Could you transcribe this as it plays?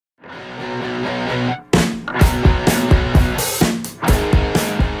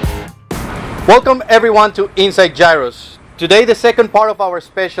Welcome everyone to Inside Gyros. Today the second part of our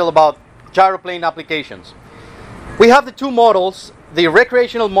special about gyroplane applications. We have the two models, the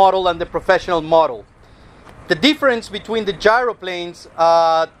recreational model and the professional model. The difference between the gyroplanes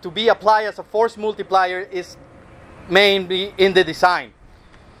to be applied as a force multiplier is mainly in the design.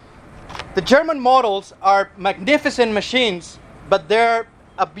 The German models are magnificent machines, but they're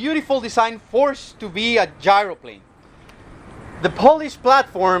a beautiful design forced to be a gyroplane. The Polish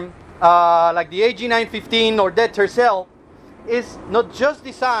platform, like the AG-915 or the Tercel, is not just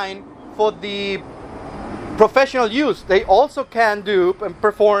designed for the professional use. They also can do and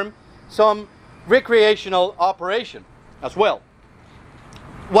perform some recreational operation as well.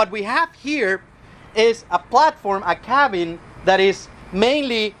 What we have here is a platform, a cabin that is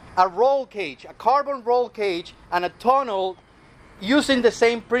mainly a roll cage, a carbon roll cage, and a tunnel using the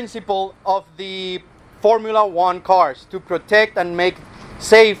same principle of the Formula One cars to protect and make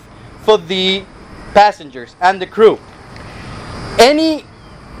safe for the passengers and the crew. Any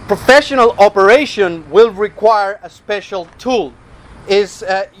professional operation will require a special tool.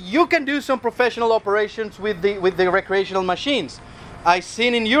 You can do some professional operations with the recreational machines. I've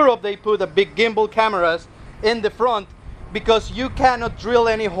seen in Europe they put a big gimbal cameras in the front because you cannot drill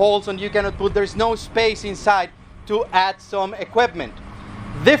any holes and there's no space inside to add some equipment.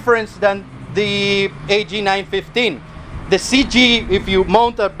 Difference than the AG-915. The CG, if you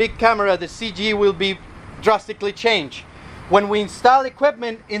mount a big camera, the CG will be drastically changed. When we install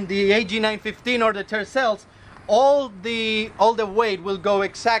equipment in the AG-915 or the Tercels, all the weight will go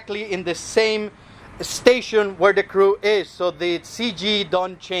exactly in the same station where the crew is, so the CG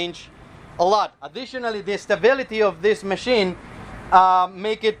don't change a lot. Additionally, the stability of this machine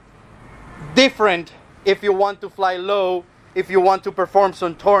make it different if you want to fly low, if you want to perform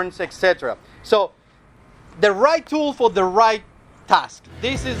some turns, etc. So the right tool for the right task.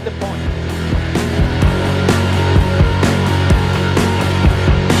 This is the point.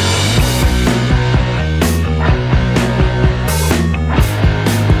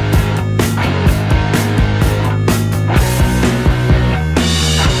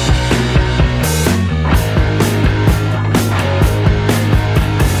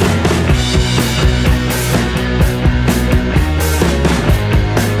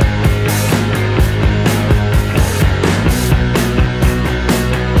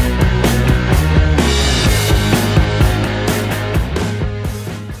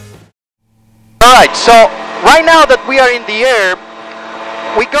 Alright, so right now that we are in the air,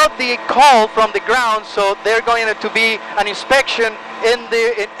 we got the call from the ground, so they're going to be an inspection in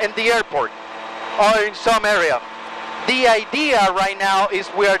the airport or in some area. The idea right now is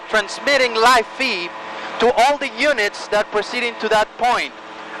we are transmitting live feed to all the units that proceeding to that point,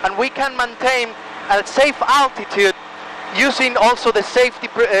 and we can maintain a safe altitude using also the safety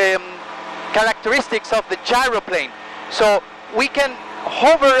characteristics of the gyroplane. So we can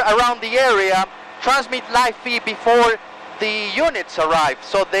hover around the area, transmit live feed before the units arrive,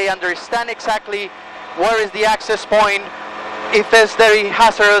 so they understand exactly where is the access point, if there's very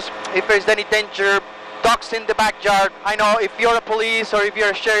hazardous, if there's any danger, dogs in the backyard. I know if you're a police or if you're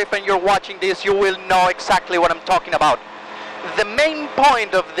a sheriff and you're watching this, you will know exactly what I'm talking about. The main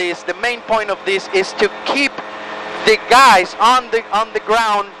point of this is to keep the guys on the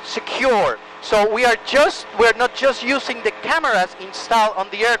ground secure. So we're not just using the cameras installed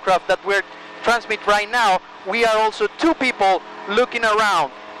on the aircraft that we're transmit right now. We are also two people looking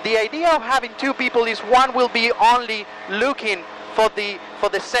around. The idea of having two people is one will be only looking for the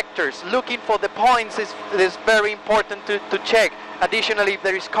sectors, looking for the points is very important to check. Additionally, if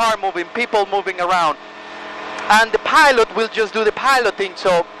there is car moving, people moving around, and the pilot will just do the piloting,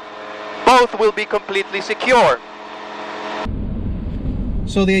 so both will be completely secure.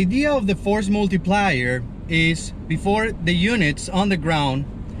 So the idea of the force multiplier is before the units on the ground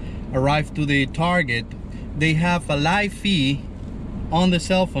arrive to the target, they have a live feed on the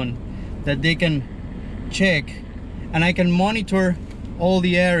cell phone that they can check, and I can monitor all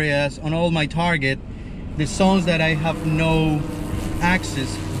the areas on all my target, the zones that I have no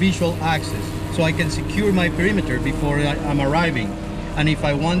access, visual access, so I can secure my perimeter before I'm arriving. And if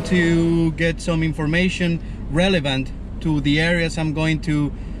I want to get some information relevant to the areas I'm going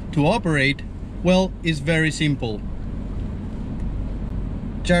to operate, well, it's very simple.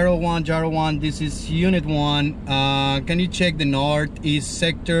 Gyro 1, this is Unit 1. Can you check the northeast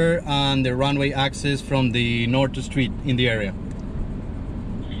sector and the runway access from the north to street in the area?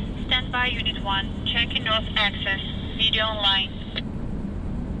 Stand by, Unit 1. Checking north access. Video online.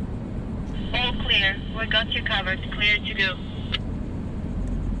 All clear. We got you covered. Clear to go.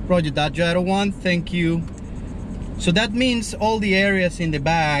 Roger that, Gyro 1. Thank you. So that means all the areas in the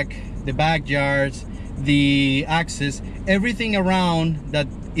back the backyards, the access, everything around that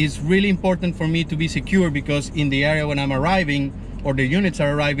is really important for me to be secure, because in the area when I'm arriving or the units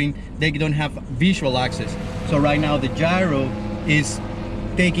are arriving, they don't have visual access. So right now the gyro is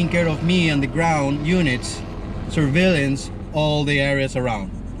taking care of me on the ground units, surveillance all the areas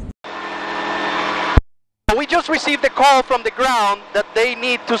around. We just received a call from the ground that they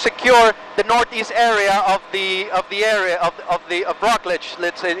need to secure the northeast area of the area of Rockledge,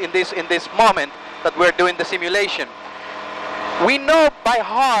 let's say in this moment that we're doing the simulation. We know by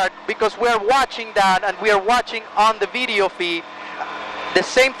heart, because we're watching that and we are watching on the video feed, the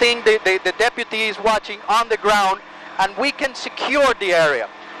same thing the deputy is watching on the ground, and we can secure the area.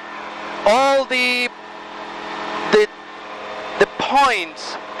 All the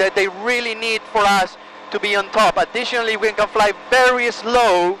points that they really need for us to be on top. Additionally, we can fly very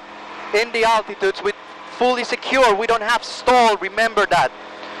slow in the altitudes with fully secure. We don't have stall, remember that.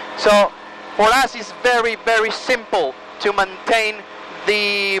 So for us it's very, very simple to maintain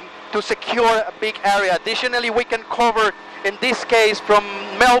to secure a big area. Additionally, we can cover, in this case, from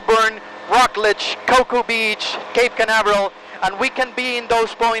Melbourne, Rockledge, Cocoa Beach, Cape Canaveral, and we can be in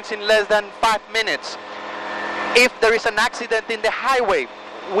those points in less than 5 minutes. If there is an accident in the highway,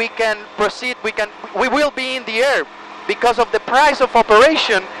 we can proceed, we will be in the air. Because of the price of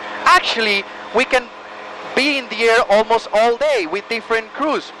operation, actually we can be in the air almost all day with different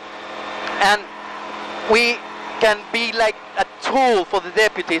crews, and we can be like a tool for the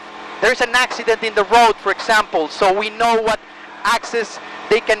deputy. There is an accident in the road, for example, so we know what access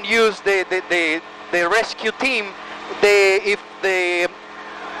they can use, the rescue team, if the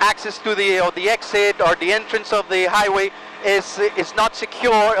access to the exit or the entrance of the highway is not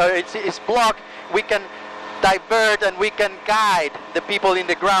secure, or it's blocked, we can divert and we can guide the people in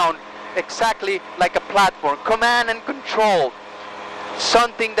the ground exactly like a platform. Command and control,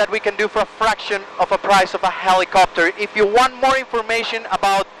 something that we can do for a fraction of a price of a helicopter. If you want more information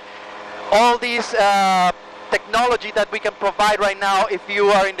about all these technology that we can provide right now, if you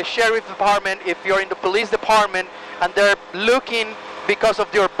are in the sheriff department, if you're in the police department, and they're looking, because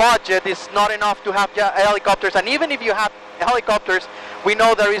of your budget, it's not enough to have helicopters, and even if you have helicopters, we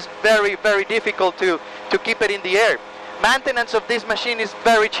know that is very, very difficult to keep it in the air. Maintenance of this machine is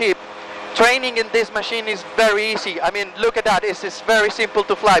very cheap. Training in this machine is very easy. I mean, look at that, it's very simple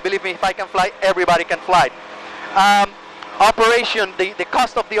to fly. Believe me, if I can fly, everybody can fly. Operation, the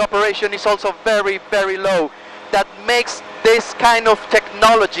cost of the operation is also very, very low. That makes this kind of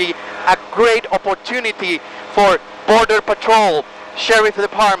technology a great opportunity for Border Patrol, Sheriff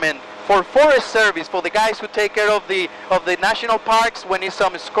Department, for Forest Service, for the guys who take care of the national parks when it's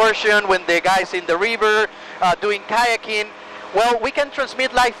some excursion, when the guys in the river doing kayaking. Well, we can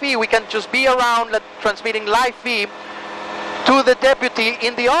transmit live feed. We can just be around transmitting live feed to the deputy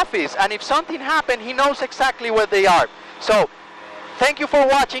in the office, and if something happened, he knows exactly where they are. So thank you for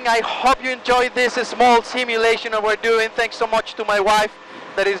watching. I hope you enjoyed this small simulation that we're doing. Thanks so much to my wife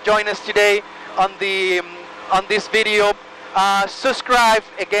that is joining us today on this video. Subscribe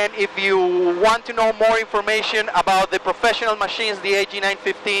again if you want to know more information about the professional machines, the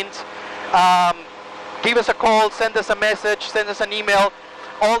AG-915s. Give us a call, send us a message, send us an email.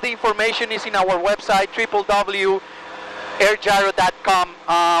 All the information is in our website, www.airgyro.com.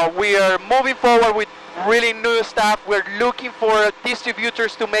 We are moving forward with really new stuff. We're looking for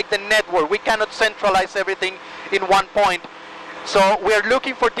distributors to make the network. We cannot centralize everything in one point. So we're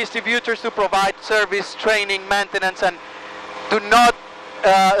looking for distributors to provide service, training, maintenance, and to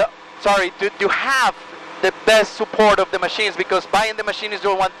have the best support of the machines, because buying the machine is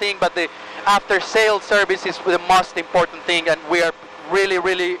doing one thing, but the after-sales service is the most important thing, and we are really,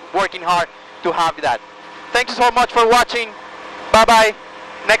 really working hard to have that. Thank you so much for watching. Bye-bye.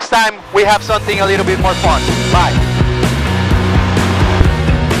 Next time we have something a little bit more fun. Bye.